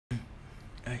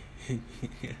Hey,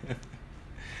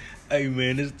 hey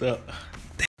man, it's the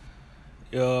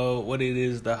what it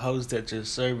is, the host at your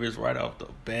service right off the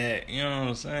bat. You know what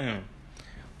I'm saying?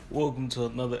 Welcome to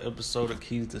another episode of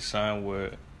Keys to Shine,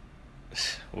 where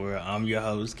I'm your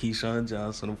host, Keyshawn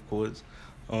Johnson, of course.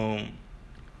 Been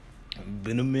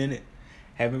a minute.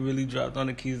 Haven't really dropped on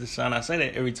the Keys to Shine. I say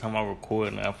that every time I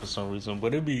record now for some reason,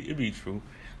 but it be true.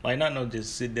 Like, not no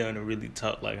just sit down and really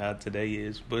talk like how today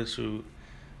is, but shoot,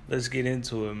 let's get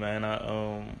into it, man.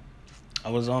 I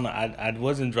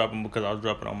wasn't dropping because I was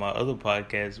dropping on my other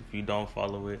podcast. If you don't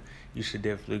follow it, you should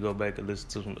definitely go back and listen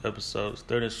to some episodes.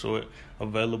 Third and Short,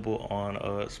 available on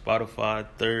Spotify,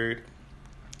 Third,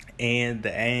 and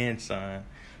the and sign.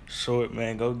 Short,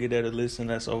 man, go get that a listen.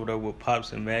 That's over there with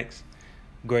Pops and Max.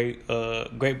 Great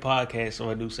podcast, so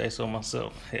I do say so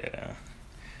myself. Yeah.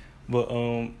 But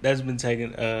that's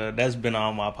been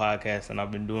on my podcast and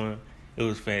I've been doing. It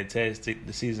was fantastic.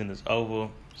 The season is over.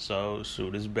 So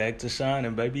shoot, it's back to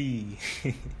shining, baby.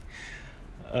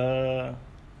 Yeah,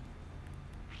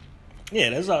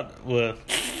 that's all. Well,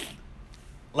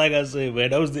 like I said, man,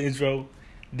 that was the intro.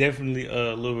 Definitely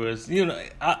Lil Russ. You know,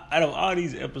 out of all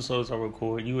these episodes I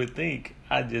record, you would think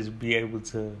I'd just be able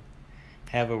to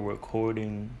have a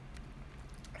recording,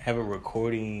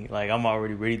 like I'm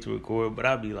already ready to record, but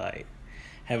I'd be like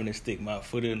having to stick my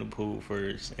foot in the pool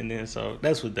first, and then so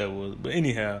that's what that was. But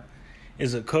anyhow,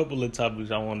 there's a couple of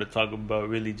topics I want to talk about,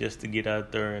 really, just to get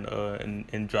out there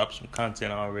and drop some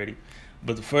content already.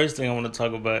 But the first thing I want to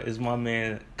talk about is my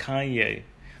man Kanye,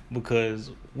 because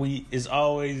it's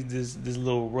always this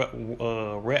little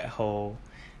rat hole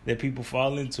that people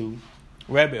fall into.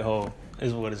 Rabbit hole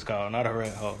is what it's called, not a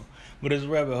rat hole, but it's a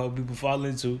rabbit hole people fall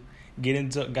into. Got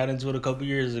into it a couple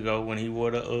years ago when he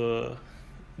wore the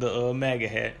MAGA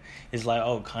hat. It's like,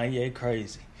 oh, Kanye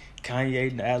crazy.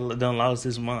 Kanye done lost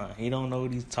his mind. He don't know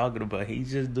what he's talking about.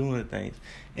 He's just doing things.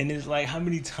 And it's like, how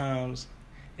many times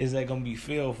is that gonna be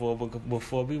filled for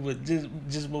before people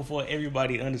just before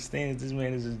everybody understands this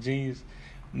man is a genius?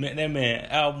 Man, that man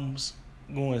albums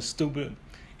going stupid.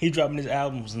 He dropping his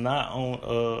albums not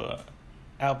on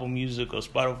Apple Music or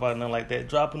Spotify, nothing like that.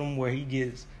 Dropping them where he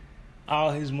gets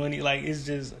all his money. Like, it's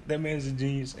just, that man's a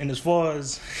genius. And as far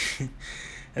as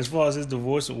his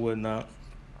divorce and whatnot,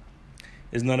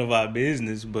 it's none of our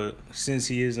business, but since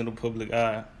he is in the public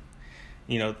eye,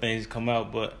 you know, things come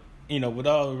out. But, you know, with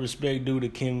all respect due to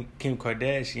Kim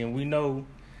Kardashian, we know,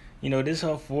 you know, this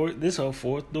her fourth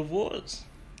divorce.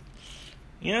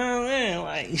 You know what I mean?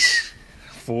 Like,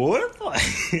 fourth?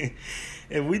 Like,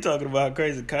 if we talking about how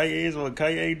crazy Kanye is, what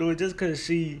Kanye doing, just because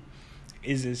she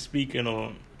isn't speaking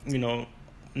or, you know,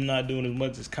 not doing as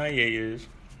much as Kanye is,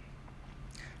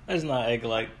 let's not act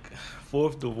like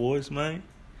fourth divorce, man.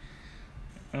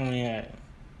 I mean,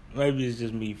 maybe it's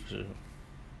just me, for sure.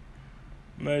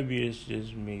 Maybe it's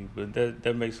just me, but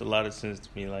that makes a lot of sense to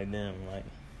me. Like, damn, like,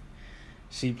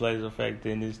 she plays a factor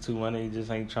in this too. My nigga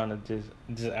just ain't trying to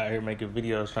just out here making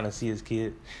videos trying to see his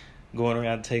kid, going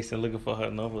around texting looking for her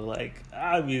number. Like,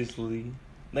 obviously,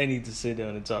 they need to sit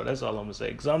down and talk. That's all I'm gonna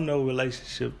say. Cause I'm no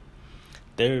relationship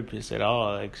therapist at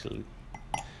all, actually.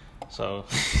 So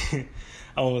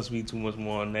I won't speak too much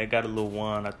more on that. Got a little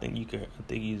wine. I think you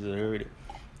heard it.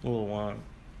 A little wine,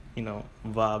 you know,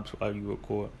 vibes while you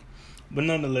record. But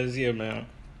nonetheless, yeah, man.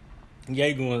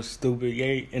 Ye going stupid.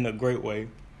 Ye in a great way.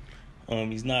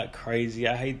 He's not crazy.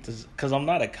 I hate this because I'm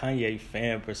not a Kanye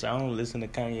fan per se. I don't listen to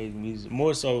Kanye's music.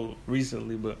 More so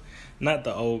recently, but not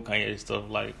the old Kanye stuff.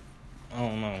 Like, I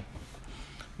don't know.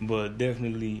 But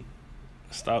definitely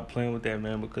stop playing with that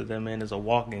man, because that man is a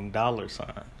walking dollar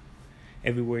sign.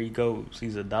 Everywhere he goes,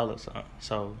 he's a dollar sign.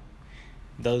 So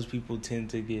those people tend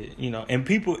to get, you know, and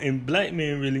black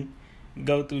men really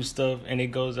go through stuff and it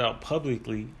goes out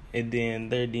publicly and then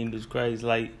they're deemed as crazy.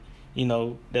 Like, you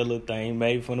know, that little thing,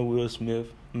 made fun of Will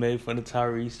Smith, made fun of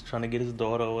Tyrese trying to get his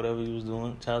daughter or whatever he was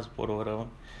doing, child support or whatever.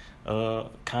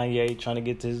 Kanye trying to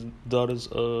get to his daughter's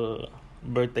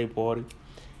birthday party.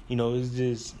 You know, it's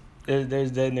just,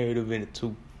 there's that narrative in it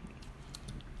too.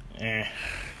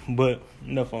 But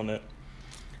enough on that.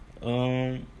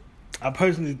 I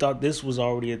personally thought this was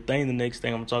already a thing. The next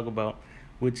thing I'm talking about,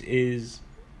 which is,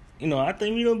 you know, I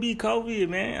think we don't beat COVID,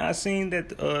 man. I seen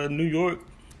that New York,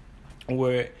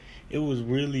 where it was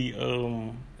really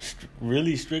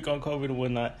really strict on COVID and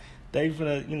whatnot, they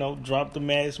finna, you know, drop the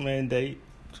mask mandate,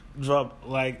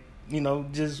 like, you know,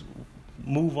 just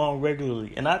move on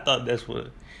regularly. And I thought that's what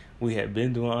we had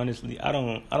been doing. Honestly, I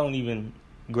don't even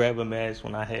grab a mask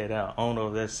when I head out. I don't know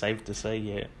if that's safe to say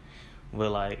yet,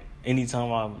 but like,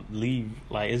 anytime I leave,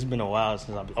 like, it's been a while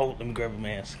since I've been, let me grab a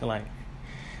mask. Like,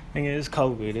 And yeah, it's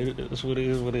COVID. It's what it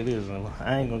is. What it is. And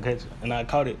I ain't gonna catch it. And I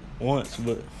caught it once,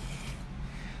 but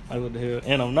like what the hell?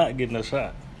 And I'm not getting a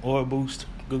shot or a boost.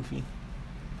 Goofy.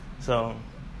 So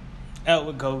out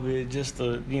with COVID, just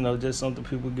just something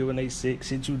people get when they sick.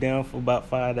 Sit you down for about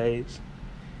 5 days,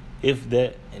 if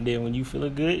that, and then when you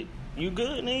feeling good, you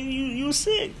good, and then you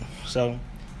sick. So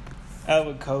out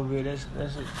with COVID,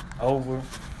 that's it over.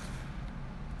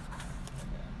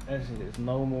 That shit is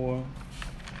no more,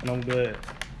 and I'm good.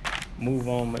 Move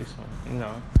on, make some,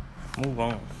 move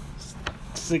on.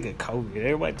 Sick of COVID.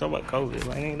 Everybody talk about COVID.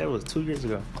 Like, that was 2 years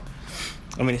ago.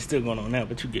 I mean, it's still going on now,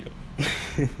 but you get it.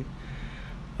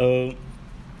 And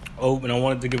I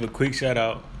wanted to give a quick shout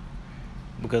out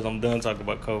because I'm done talking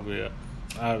about COVID.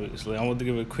 Obviously, I want to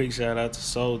give a quick shout out to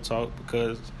Soul Talk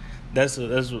because that's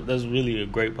really a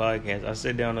great podcast. I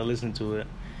sat down and listened to it,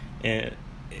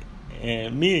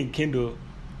 and me and Kendall,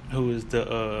 who is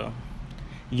the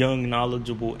young,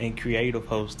 knowledgeable, and creative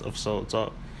host of Soul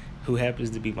Talk, who happens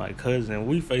to be my cousin,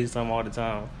 we FaceTime all the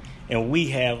time, and we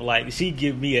have she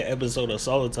give me an episode of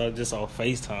Soul Talk just on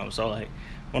FaceTime. So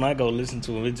when I go listen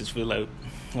to him, it just feel like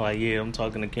yeah, I'm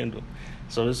talking to Kendall.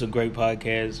 So it's a great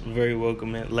podcast, very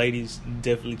welcoming. Ladies,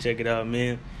 definitely check it out.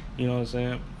 Men, you know what I'm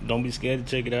saying? Don't be scared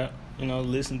to check it out.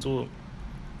 Listen to it.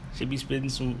 She be spitting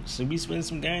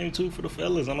some game too for the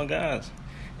fellas and the guys.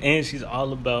 And she's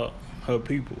all about her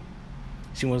people.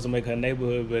 She wants to make her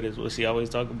neighborhood better. Is what she always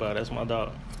talk about. That's my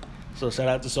dog. So shout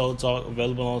out to Soul Talk,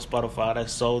 available on Spotify.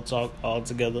 That's Soul Talk all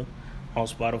together on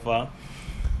Spotify.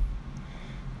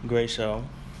 Great show.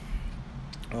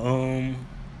 Oh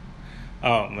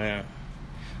man.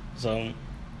 So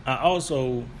I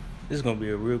also, this is gonna be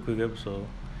a real quick episode,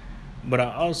 but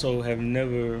I also have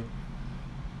never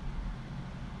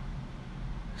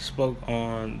spoke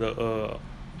on the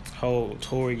whole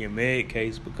Tory and Meg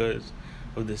case because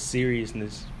of the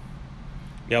seriousness.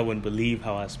 Y'all wouldn't believe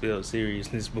how I spell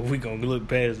seriousness, but we gonna look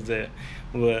past that.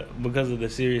 But because of the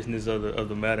seriousness of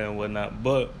the matter and whatnot.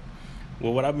 But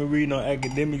what I've been reading on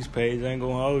Academics page, I ain't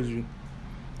gonna hold you.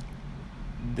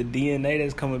 The DNA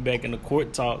that's coming back in the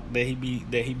court talk that he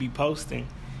be posting,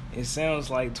 it sounds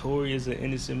like Tory is an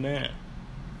innocent man.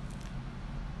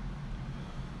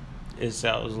 It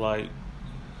sounds like,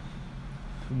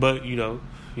 but you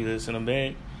listen to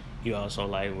Meg, you also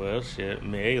like, well, shit,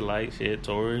 Meg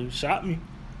Tory shot me.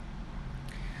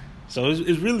 So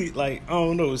it's really like, I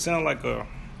don't know, it sounds like a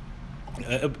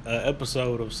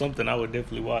episode of something I would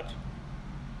definitely watch.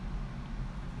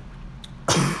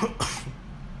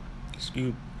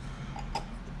 Excuse me.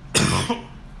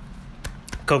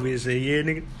 COVID said, yeah,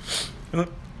 nigga.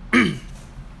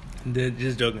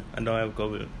 Just joking. I don't have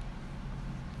COVID.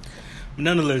 But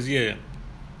nonetheless, yeah.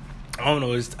 I don't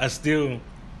know. I still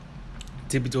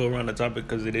tiptoe around the topic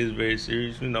because it is very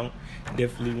serious.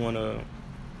 Definitely want to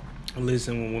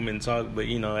listen when women talk, but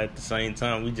at the same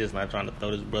time, we just not trying to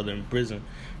throw this brother in prison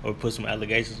or put some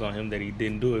allegations on him that he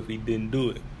didn't do it. If he didn't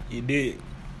do it, he did.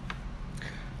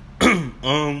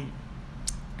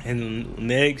 And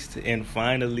next, and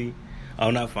finally,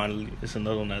 not finally, it's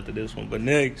another one after this one, but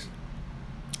next,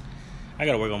 I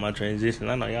gotta work on my transition.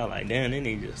 I know y'all like, damn, they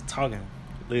need just talking.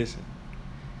 Listen,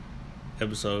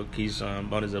 episode, Keyshawn,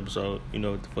 bonus episode, you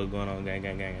know what the fuck going on,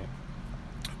 gang.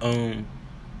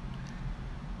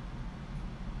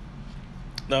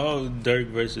 The whole Dirk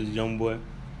versus Youngboy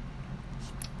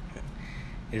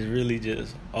is really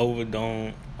just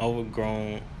overgrown,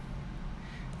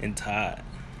 and tired.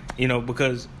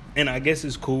 Because, and I guess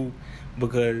it's cool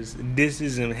because this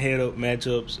isn't head-up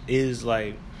matchups. Is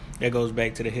like, that goes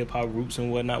back to the hip-hop roots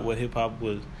and whatnot, what hip-hop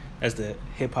was. That's the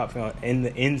hip-hop and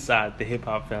the inside the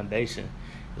hip-hop foundation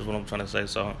is what I'm trying to say.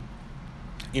 So,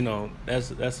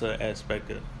 that's an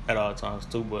aspect at all times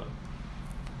too. But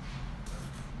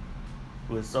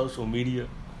with social media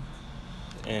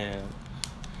and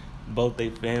both their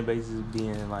fan bases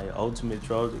being like ultimate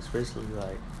trolls, especially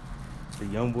like the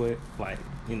Youngboy,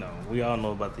 we all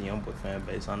know about the Youngboy fan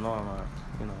base. I know I'm not,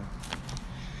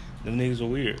 them niggas are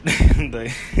weird.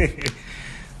 The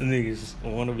niggas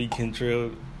want to be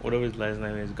Kentrell, whatever his last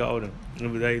name is, Golden.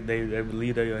 They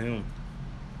believe they are him,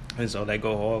 and so they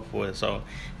go hard for it. So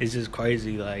it's just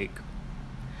crazy. Like,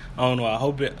 I don't know.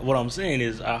 What I'm saying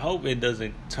is, I hope it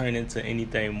doesn't turn into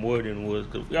anything more than was,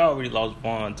 because we already lost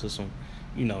Vaughn to some,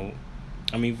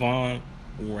 Vaughn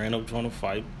ran up trying to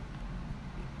fight.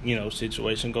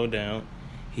 Situation go down.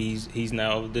 He's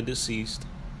now the deceased.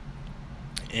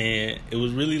 And it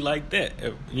was really like that.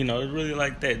 It was really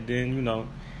like that. Then,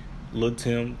 Lil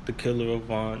Tim, the killer of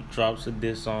Vaughn, drops a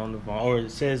diss on the Vaughn, or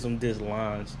it says some diss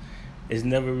lines. It's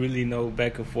never really no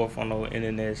back and forth on no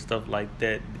internet, stuff like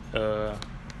that.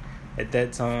 at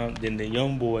that time. Then the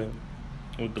young boy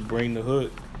with the Bring the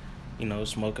Hood,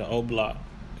 smoking O Block,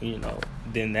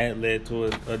 then that led to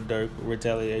a Dirk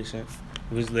retaliation,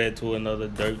 which led to another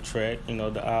Dirk track,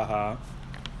 the Aha,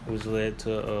 which led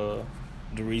to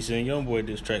the recent YoungBoy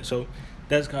diss track. So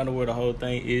that's kind of where the whole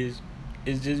thing is.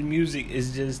 It's just music.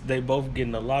 It's just they both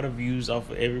getting a lot of views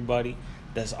off of everybody.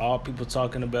 That's all people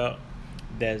talking about.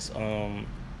 That's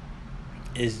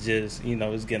it's just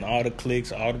it's getting all the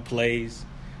clicks, all the plays.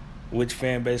 Which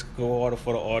fan base could go harder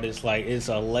for the artist? Like it's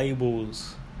a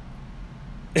label's,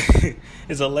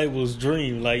 it's a label's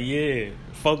dream. Like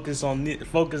focus on this,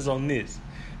 focus on this.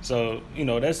 So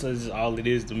that's just all it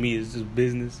is to me. It's just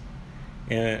business,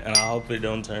 and I hope it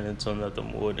don't turn into nothing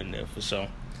more than that for sure.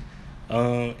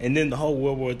 And then the whole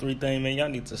World War III thing, man, y'all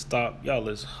need to stop. Y'all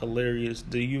is hilarious.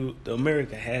 The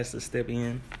America has to step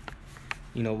in,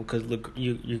 because look,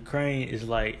 Ukraine is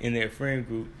like in their friend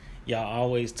group. Y'all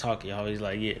always talk. Y'all always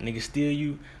like, yeah, nigga, steal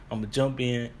you. I'm gonna jump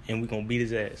in and we gonna beat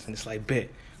his ass. And it's like, bet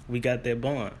we got that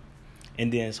bond.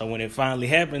 And then so when it finally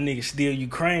happened, nigga, steal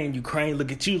Ukraine. Ukraine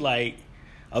look at you like,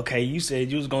 okay, you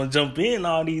said you was gonna jump in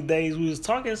all these days we was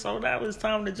talking, so that was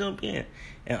time to jump in.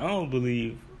 And I don't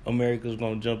believe America's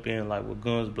gonna jump in like with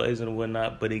guns blazing and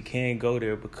whatnot, but it can go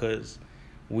there because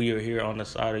we are here on the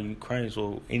side of Ukraine.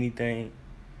 So anything,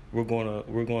 we're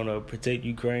gonna protect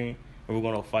Ukraine and we're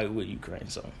gonna fight with Ukraine.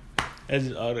 So that's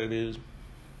just all that is.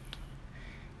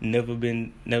 Never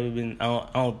been. I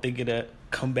don't think of that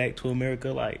come back to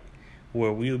America like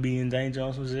where we'll be in danger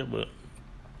or some shit. But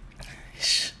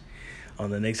on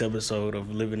the next episode of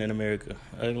Living in America,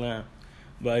 line.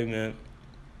 Bye, man.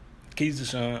 Keys to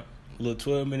Sean. Little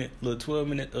 12 minute.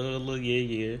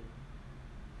 Yeah.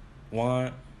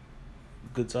 Wine.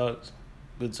 Good talks.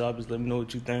 Good topics. Let me know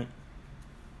what you think.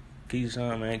 Keys to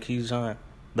Sean, man. Keys to Sean,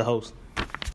 the host.